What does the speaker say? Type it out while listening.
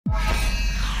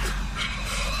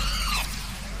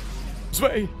This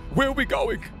way. Where are we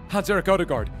going? Hans-Erik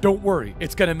Odegaard, don't worry.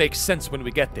 It's gonna make sense when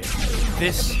we get there.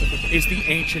 This is the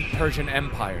ancient Persian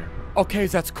Empire. Okay,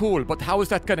 that's cool, but how is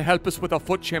that gonna help us with our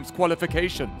FUT Champs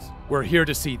qualifications? We're here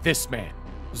to see this man.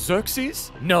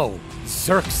 Xerxes? No,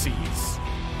 Xerxes.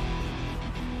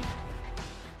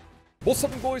 What's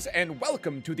up, boys, and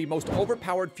welcome to the most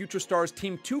overpowered Future Stars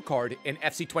Team 2 card in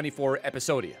FC24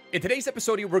 Episodea. In today's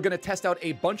Episodea, we're going to test out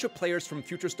a bunch of players from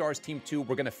Future Stars Team 2.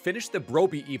 We're going to finish the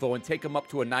Broby Evo and take him up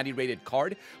to a 90 rated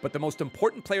card. But the most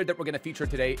important player that we're going to feature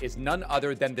today is none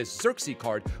other than this Xerxes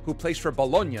card, who plays for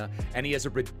Bologna, and he has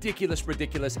a ridiculous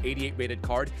 88 rated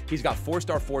card. He's got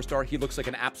 4-star. He looks like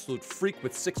an absolute freak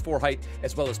with 6'4" height,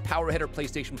 as well as power header,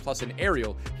 PlayStation Plus, and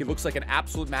aerial. He looks like an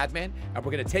absolute madman, and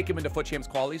we're going to take him into FUT Champs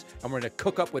qualies, and we're going to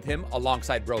cook up with him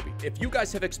alongside Broby. If you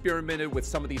guys have experimented with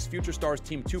some of these Future Stars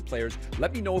Team 2 players,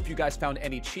 let me know if you guys found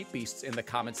any cheat beasts in the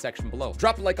comments section below.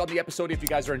 Drop a like on the episode if you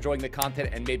guys are enjoying the content,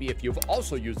 and maybe if you've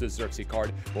also used this Xerxes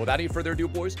card. But without any further ado,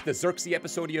 boys, the Xerxes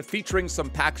Episodea featuring some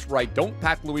packs where I don't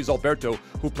pack Luis Alberto,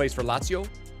 who plays for Lazio,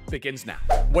 begins now.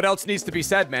 What else needs to be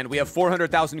said, man? We have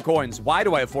 400,000 coins. Why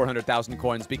do I have 400,000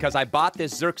 coins? Because I bought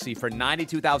this Xerxes for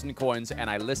 92,000 coins, and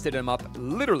I listed him up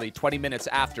literally 20 minutes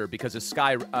after because his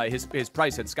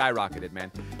price had skyrocketed,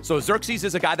 man. So Xerxes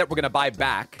is a guy that we're gonna buy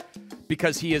back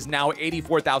because he is now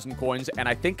 84,000 coins, and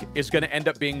I think is gonna end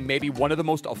up being maybe one of the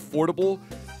most affordable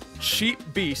cheap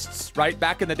beasts, right?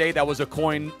 Back in the day, that was a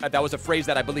coin, that was a phrase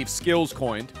that I believe Skills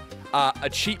coined, a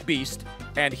cheap beast.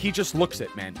 And he just looks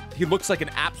it, man. He looks like an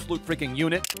absolute freaking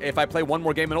unit. If I play one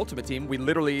more game in Ultimate Team, we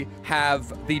literally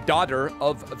have the daughter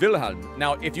of Wilhelm.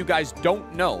 Now, if you guys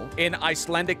don't know, in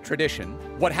Icelandic tradition,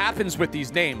 what happens with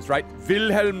these names, right?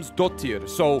 Wilhelmsdottir.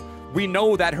 So we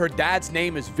know that her dad's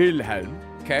name is Wilhelm,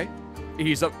 okay?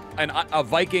 He's a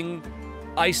Viking,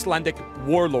 Icelandic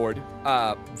warlord,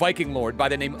 Viking lord by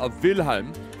the name of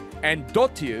Wilhelm. And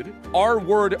dottir,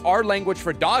 our language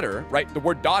for daughter, right? The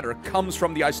word daughter comes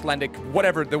from the Icelandic,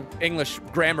 whatever the English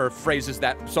grammar phrases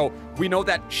that. So we know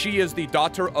that she is the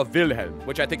daughter of Wilhelm,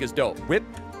 which I think is dope. Whip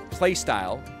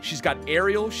playstyle. She's got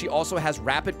aerial. She also has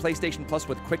rapid PlayStation Plus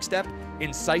with quick step,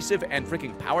 incisive, and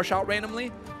freaking power shot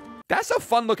randomly. That's a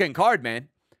fun looking card, man.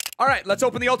 All right, let's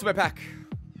open the ultimate pack.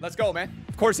 Let's go, man.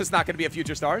 Of course, it's not going to be a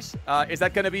Future Stars. Is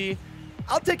that going to be...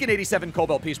 I'll take an 87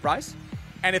 Cobalt Peace Prize.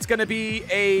 And it's going to be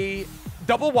a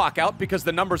double walkout because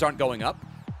the numbers aren't going up.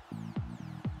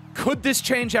 Could this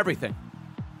change everything?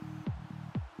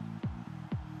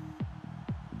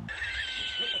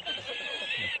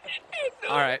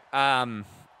 All right.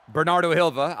 Bernardo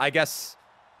Silva, I guess.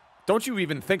 Don't you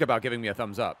even think about giving me a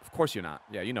thumbs up. Of course you're not.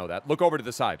 Yeah, you know that. Look over to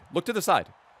the side. Look to the side.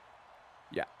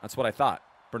 Yeah, that's what I thought.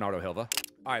 Bernardo Silva.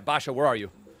 All right, Basha, where are you?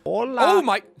 Hola. Oh,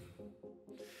 my.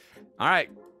 All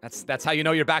right. That's how you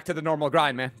know you're back to the normal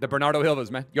grind, man. The Bernardo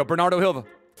Silvas, man. Yo, Bernardo Silva.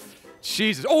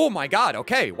 Jesus. Oh, my God.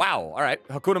 Okay. Wow. All right.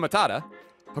 Hakuna Matata.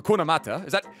 Hakuna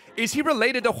Mata. Is he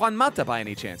related to Juan Mata by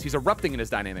any chance? He's erupting in his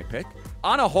dynamic pick.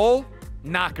 On a whole,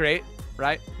 not great,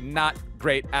 right? Not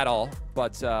great at all.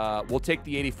 But we'll take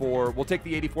the 84. We'll take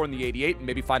the 84 and the 88 and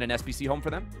maybe find an SBC home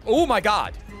for them. Oh, my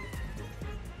God.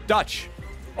 Dutch.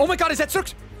 Oh, my God. Is that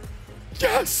Xerxes?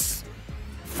 Yes.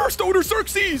 First owner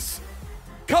Xerxes.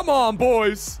 Come on,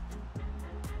 boys.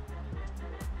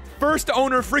 First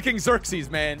owner freaking Xerxes,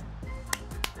 man.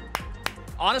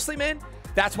 Honestly, man,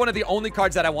 that's one of the only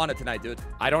cards that I wanted tonight, dude.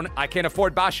 I can't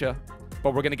afford Basha,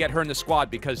 but we're going to get her in the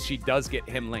squad because she does get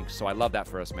him links. So I love that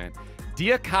for us, man.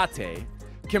 Diakate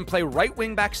can play right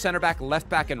wing back, center back, left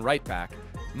back, and right back.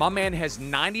 My man has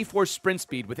 94 sprint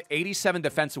speed with 87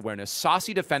 defense awareness,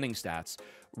 saucy defending stats,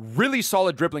 really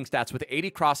solid dribbling stats with 80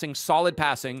 crossing, solid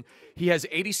passing. He has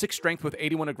 86 strength with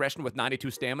 81 aggression with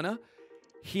 92 stamina.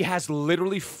 He has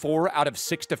literally 4 out of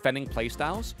 6 defending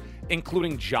playstyles,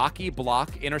 including jockey,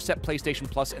 block, intercept, PlayStation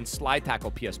Plus, and slide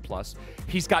tackle PS Plus.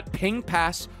 He's got ping,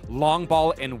 pass, long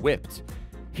ball, and whipped.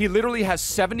 He literally has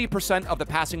 70% of the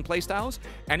passing playstyles,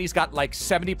 and he's got like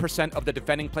 70% of the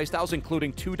defending playstyles,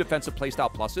 including 2 defensive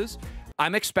playstyle pluses.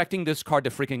 I'm expecting this card to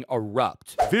freaking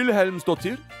erupt.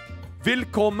 Wilhelmsdottir.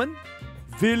 Willkommen.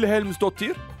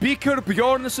 Wilhelmsdottir. Birker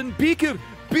Bjarnason. Birker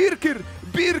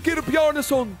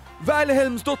Bjarnason.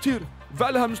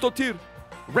 Wilhelmsdottir.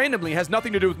 Randomly, has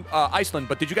nothing to do with Iceland,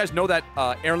 but did you guys know that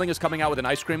Erling is coming out with an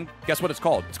ice cream? Guess what it's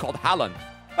called? It's called Halland.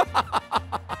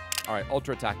 All right,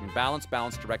 ultra attacking. Balance,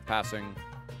 direct passing.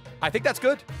 I think that's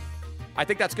good.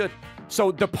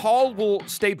 So DePaul will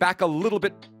stay back a little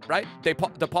bit, right?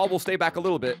 DePaul will stay back a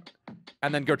little bit.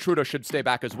 And then Gertruda should stay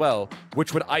back as well,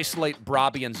 which would isolate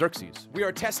Broby and Xerxes. We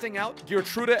are testing out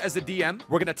Gertruda as a DM.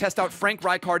 We're going to test out Frank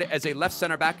Rijkaard as a left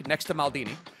center back next to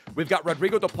Maldini. We've got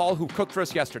Rodrigo DePaul, who cooked for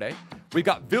us yesterday. We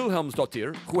got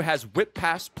Wilhelmsdottir, who has whip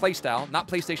pass playstyle, not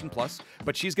PlayStation Plus,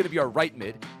 but she's going to be our right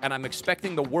mid, and I'm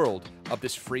expecting the world of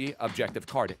this free objective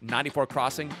card. 94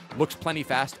 crossing, looks plenty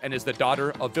fast, and is the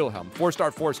daughter of Wilhelm.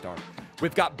 4-star, 4-star.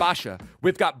 We've got Basha.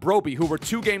 We've got Broby, who were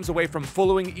 2 games away from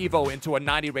following Evo into a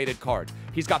 90 rated card.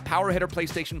 He's got power hitter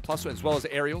PlayStation Plus as well as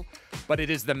aerial, but it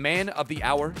is the man of the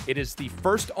hour. It is the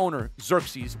first owner,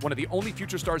 Xerxes, one of the only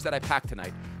future stars that I packed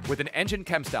tonight, with an engine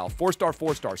chem style, 4-star,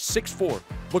 4-star, 6'4",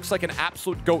 looks like an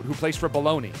absolute goat who plays for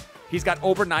Bologna. He's got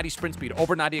over 90 sprint speed,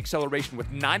 over 90 acceleration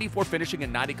with 94 finishing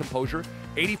and 90 composure,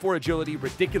 84 agility,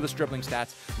 ridiculous dribbling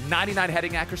stats, 99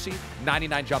 heading accuracy,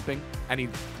 99 jumping, and he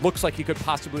looks like he could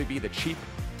possibly be the cheap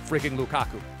frigging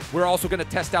Lukaku. We're also going to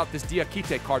test out this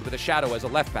Diakite card with a shadow as a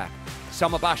left back.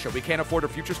 Selma Basha, we can't afford a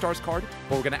Future Stars card,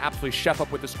 but we're going to absolutely chef up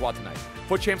with the squad tonight.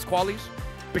 Foot Champs Qualies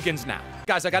begins now.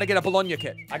 Guys, I got to get a Bologna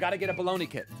kit. I got to get a Bologna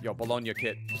kit. Yo, Bologna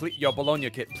kit. Yo, Bologna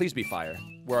kit. Please be fire.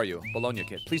 Where are you? Bologna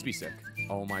kit. Please be sick.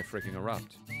 Oh my freaking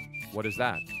erupt. What is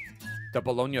that? The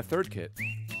Bologna 3rd kit.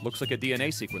 Looks like a DNA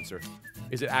sequencer.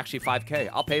 Is it actually 5K?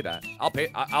 I'll pay that.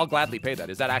 I'll gladly pay that.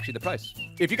 Is that actually the price?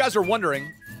 If you guys are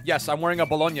wondering, yes, I'm wearing a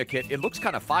Bologna kit. It looks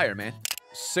kind of fire, man.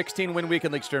 16 win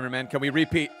weekend league streamer, man. Can we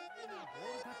repeat?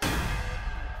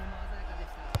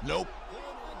 Nope.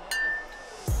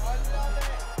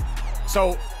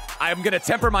 So I'm going to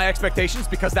temper my expectations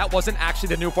because that wasn't actually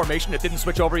the new formation. It didn't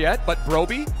switch over yet, but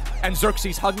Broby and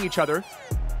Xerxes hugging each other.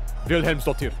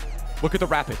 Wilhelmsdottir. Look at the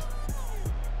rapid.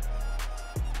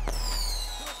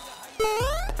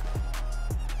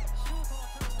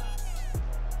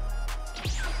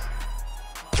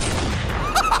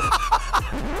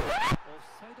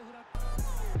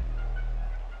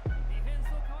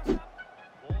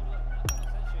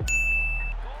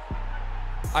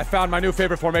 I found my new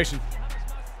favorite formation.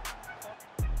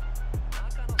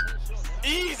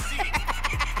 Easy.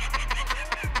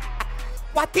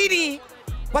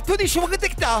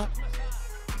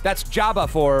 That's Java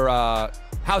for,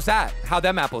 how's that? How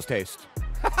them apples taste?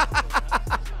 This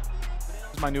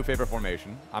is my new favorite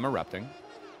formation. I'm erupting.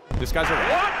 This guy's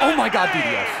a... Oh my god,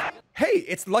 DDS. Hey,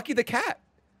 it's Lucky the Cat.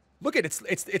 Look at it.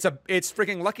 It's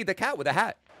freaking Lucky the Cat with a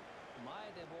hat.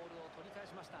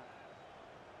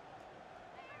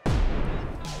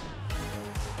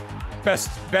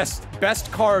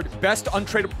 Best card, best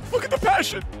untradeable. Look at the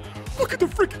passion. Look at the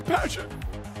freaking passion.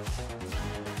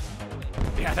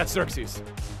 Yeah, that's Xerxes.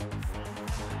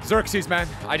 Xerxes, man.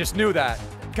 I just knew that.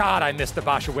 God, I missed the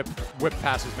Basha whip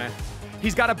passes, man.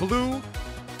 He's got a blue.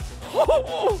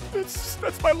 Oh,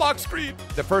 that's my lock screen.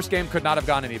 The first game could not have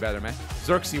gone any better, man.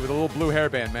 Xerxes with a little blue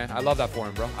hairband, man. I love that for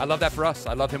him, bro. I love that for us.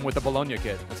 I love him with the Bologna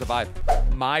kid. That's a vibe.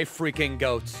 My freaking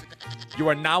goats. You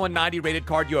are now a 90 rated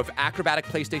card. You have acrobatic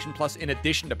PlayStation Plus in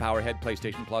addition to Powerhead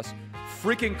PlayStation Plus.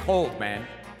 Freaking cold, man.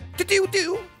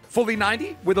 Do-do-do. Fully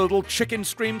 90 with a little chicken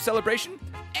scream celebration.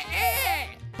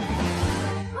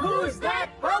 Who's that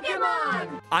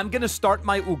Pokemon? I'm going to start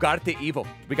my Ugarte Evo.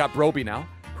 We got Broby now,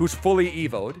 who's fully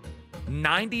Evo'd.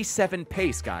 97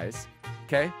 pace, guys.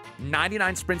 Okay?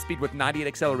 99 sprint speed with 98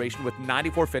 acceleration with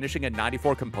 94 finishing and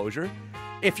 94 composure.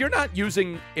 If you're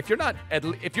doing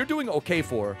okay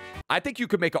for, I think you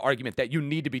could make an argument that you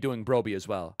need to be doing Broby as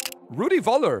well. Rudy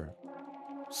Voller.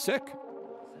 Sick.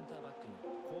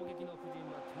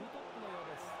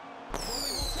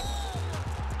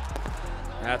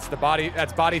 That's body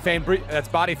feint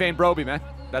Broby, man.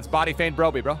 That's body feint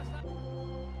Broby, bro.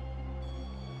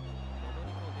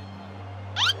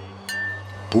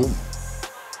 Boom.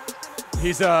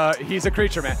 He's a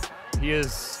creature, man. He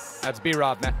is. That's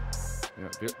B-Rob, man. Yeah,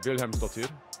 Wilhelmsdottir.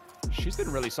 She's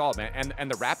been really solid, man.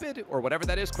 And the rapid, or whatever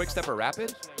that is, quick step or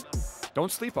rapid,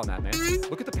 don't sleep on that, man.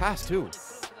 Look at the pass, too.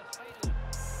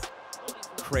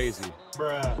 Crazy.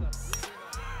 Bruh.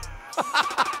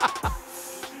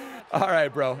 All right,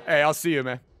 bro. Hey, I'll see you,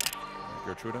 man.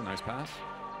 Gertruda, nice pass.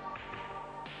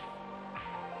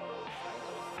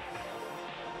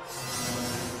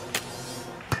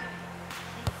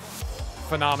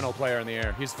 Phenomenal player in the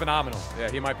air. He's phenomenal. Yeah,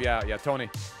 he might be out. Yeah, Tony.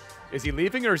 Is he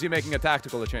leaving or is he making a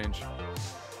tactical change?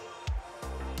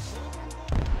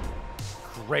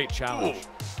 Great challenge.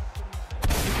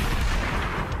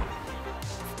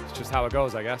 It's just how it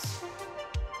goes, I guess.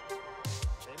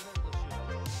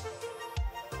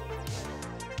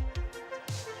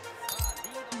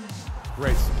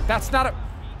 Great. That's not a...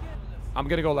 I'm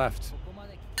going to go left.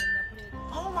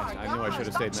 Oh my I knew I should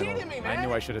have stayed middle. me, I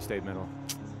knew I should have stayed middle.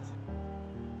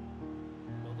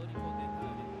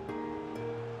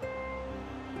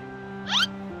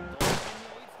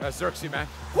 Xerxes, man.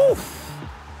 Woo!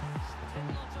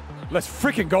 Let's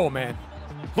freaking go, man.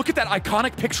 Look at that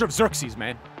iconic picture of Xerxes,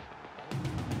 man.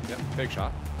 Yep, big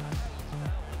shot.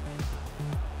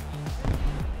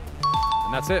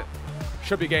 And that's it.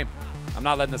 Should be game. I'm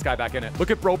not letting this guy back in it.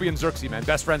 Look at Broby and Xerxes, man.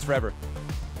 Best friends forever.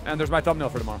 And there's my thumbnail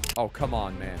for tomorrow. Oh, come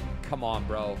on, man. Come on,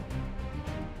 bro.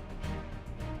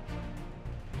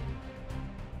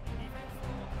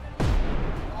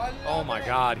 Oh my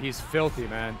god, he's filthy,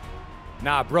 man.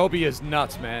 Nah, Broby is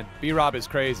nuts, man. B-Rob is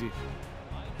crazy.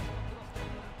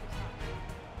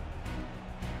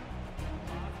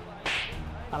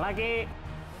 I like it.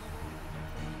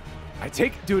 I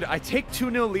take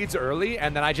 2-0 leads early,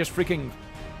 and then I just freaking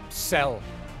sell.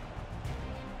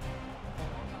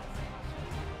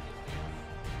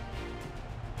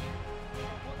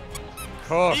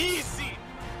 Cooked. Easy.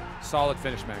 Solid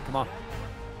finish, man. Come on.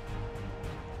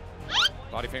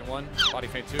 Body feint 1, body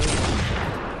feint 2.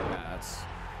 Yeah, that's...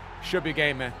 Should be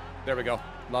game, man. There we go.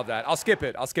 Love that. I'll skip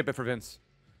it. I'll skip it for Vince.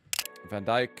 Van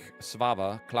Dijk,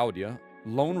 Svava, Claudia,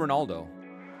 Lone Ronaldo.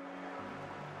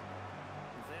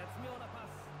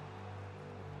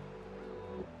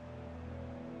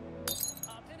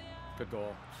 Good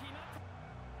goal.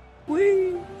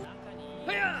 Whee!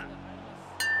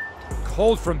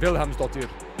 Cold from Wilhelmsdottir.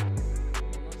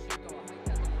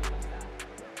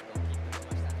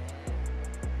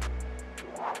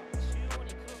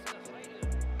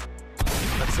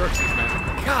 That's Xerxes,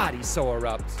 man. God, he's so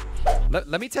erupt.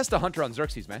 Let me test the Hunter on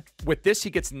Xerxes, man. With this,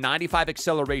 he gets 95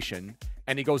 acceleration,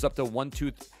 and he goes up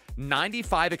to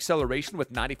 95 acceleration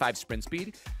with 95 sprint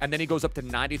speed, and then he goes up to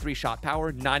 93 shot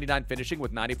power, 99 finishing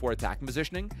with 94 attacking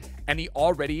positioning, and he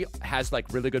already has like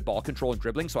really good ball control and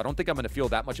dribbling, so I don't think I'm going to feel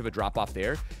that much of a drop off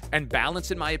there. And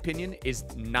balance, in my opinion, is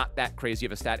not that crazy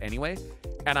of a stat anyway,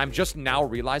 and I'm just now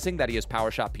realizing that he has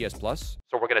power shot PS+, so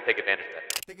we're going to take advantage of that.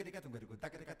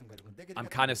 I'm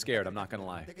kind of scared, I'm not going to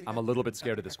lie. I'm a little bit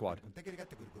scared of this squad.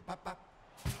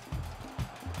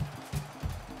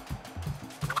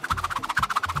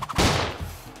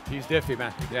 He's diffy,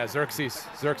 man. Yeah, Xerxes,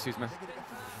 man.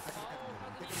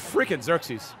 Freaking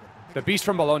Xerxes. The beast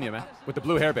from Bologna, man, with the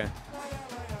blue hairband.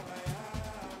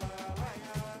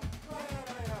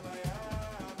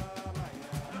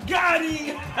 Got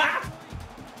him.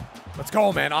 Let's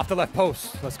go, man. Off the left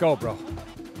post. Let's go, bro.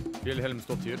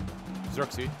 Wilhelmsdottir.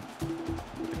 Xerxes.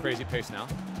 With the crazy pace now.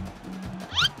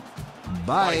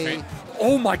 Bye.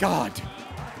 Oh, my God.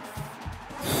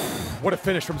 What a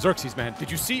finish from Xerxes, man. Did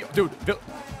you see? Dude,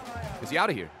 is he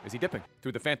out of here? Is he dipping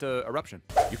through the Fanta eruption?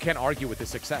 You can't argue with this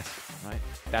success, right?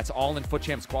 That's all in Foot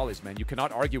Champs qualies, man. You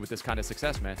cannot argue with this kind of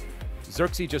success, man.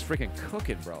 Xerxes just freaking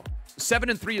cooking, bro.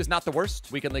 7-3 is not the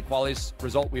worst Weekend League qualies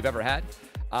result we've ever had.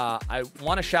 I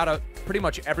want to shout out pretty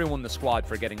much everyone in the squad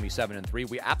for getting me 7-3.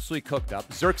 We absolutely cooked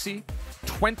up. Xerxes,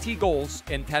 20 goals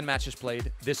in 10 matches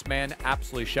played. This man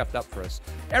absolutely chefed up for us.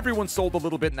 Everyone sold a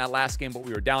little bit in that last game, but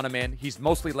we were down a man. He's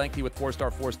mostly lengthy with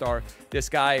 4-star. This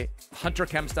guy, Hunter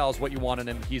Chem style is what you want in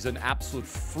him. He's an absolute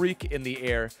freak in the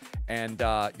air, and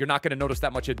you're not going to notice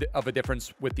that much of a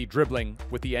difference with the dribbling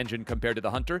with the engine compared to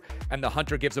the Hunter. And the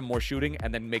Hunter gives him more shooting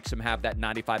and then makes him have that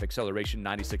 95 acceleration,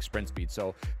 96 sprint speed.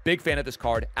 So big fan of this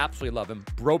card. Absolutely love him.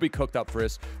 Broby cooked up for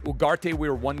us. Ugarte, we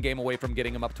were one game away from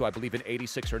getting him up to, I believe, an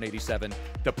 86 or an 87.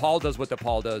 DePaul does what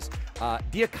DePaul does.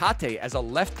 Diakate as a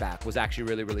left back was actually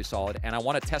really, really solid. And I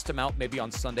want to test him out maybe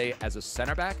on Sunday as a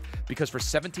center back, because for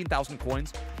 17,000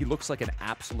 coins, he looks like an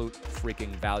absolute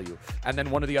freaking value. And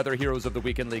then one of the other heroes of the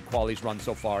Weekend League qualies run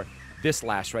so far, this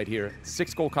Lash right here,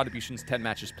 6 goal contributions, 10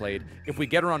 matches played. If we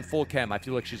get her on full chem, I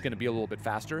feel like she's going to be a little bit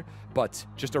faster, but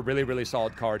just a really, really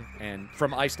solid card. And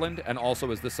from Iceland, and also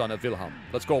is the son of Wilhelm.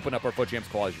 Let's go open up our Foot Champs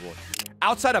qualities reward.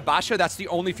 Outside of Basha, that's the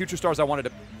only Future Stars I wanted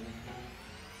to...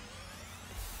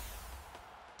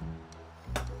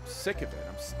 Sick of it.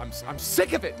 I'm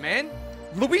sick of it, man.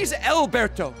 Luis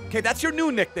Alberto. Okay, that's your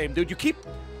new nickname, dude. You keep...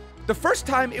 The first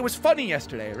time, it was funny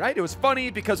yesterday, right? It was funny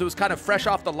because it was kind of fresh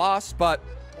off the loss, but...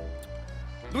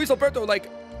 Luis Alberto, like,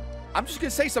 I'm just going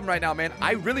to say something right now, man.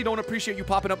 I really don't appreciate you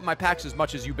popping up in my packs as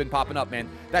much as you've been popping up, man.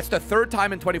 That's the 3rd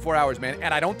time in 24 hours, man,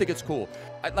 and I don't think it's cool.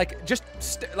 Just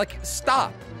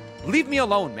stop. Leave me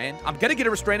alone, man. I'm going to get a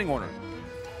restraining order.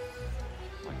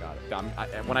 Oh, my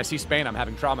God. When I see Spain, I'm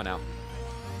having trauma now.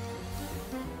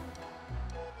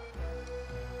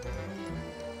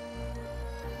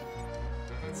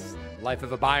 The life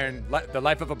of a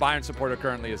Bayern supporter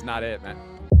currently is not it, man.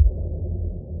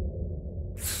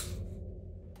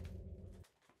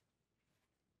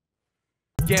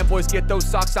 Yeah, boys, get those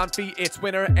socks on feet. It's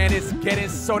winter and it's getting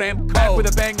so damn cold. Back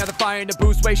with a bang, now the fire in the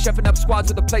boost. Way chefing up squads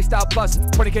with a playstyle plus.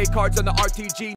 20K cards on the RTG.